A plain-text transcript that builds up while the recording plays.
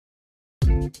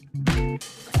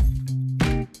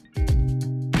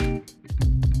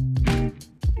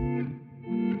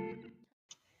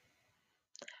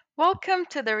Welcome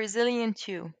to The Resilient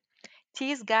You,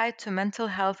 T's Guide to Mental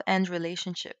Health and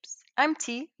Relationships. I'm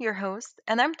T, your host,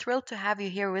 and I'm thrilled to have you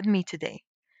here with me today.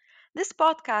 This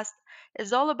podcast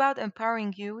is all about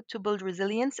empowering you to build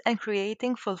resilience and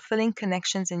creating fulfilling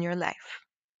connections in your life.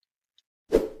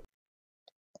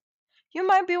 You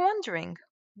might be wondering,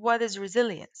 what is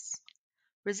resilience?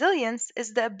 Resilience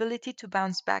is the ability to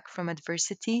bounce back from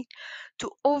adversity,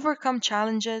 to overcome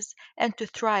challenges, and to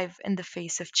thrive in the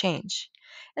face of change.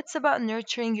 It's about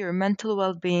nurturing your mental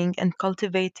well being and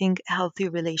cultivating healthy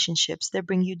relationships that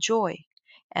bring you joy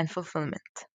and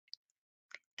fulfillment.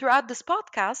 Throughout this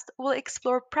podcast, we'll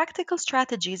explore practical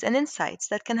strategies and insights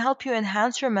that can help you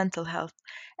enhance your mental health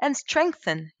and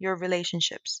strengthen your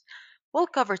relationships. We'll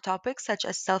cover topics such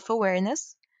as self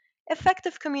awareness,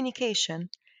 effective communication,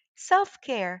 self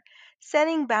care,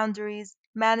 setting boundaries,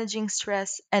 managing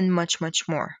stress, and much, much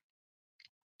more.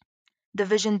 The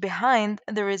vision behind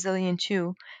the Resilient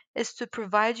You is to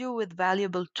provide you with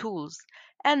valuable tools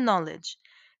and knowledge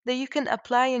that you can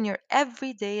apply in your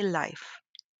everyday life.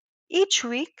 Each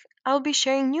week, I'll be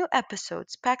sharing new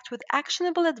episodes packed with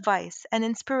actionable advice and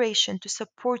inspiration to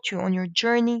support you on your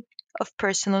journey of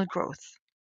personal growth.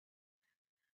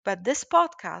 But this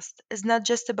podcast is not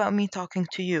just about me talking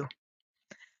to you.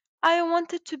 I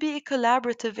want it to be a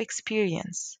collaborative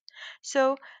experience.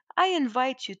 So I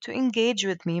invite you to engage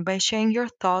with me by sharing your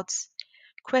thoughts,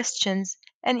 questions,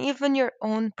 and even your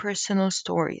own personal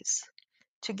stories.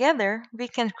 Together, we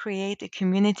can create a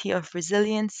community of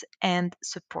resilience and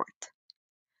support.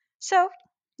 So,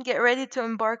 get ready to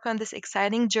embark on this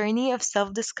exciting journey of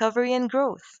self discovery and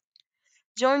growth.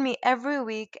 Join me every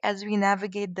week as we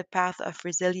navigate the path of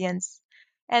resilience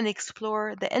and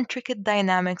explore the intricate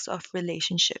dynamics of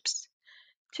relationships.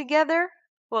 Together,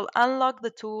 we'll unlock the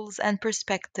tools and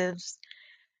perspectives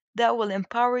that will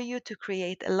empower you to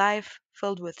create a life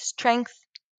filled with strength,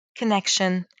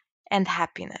 connection, and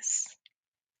happiness.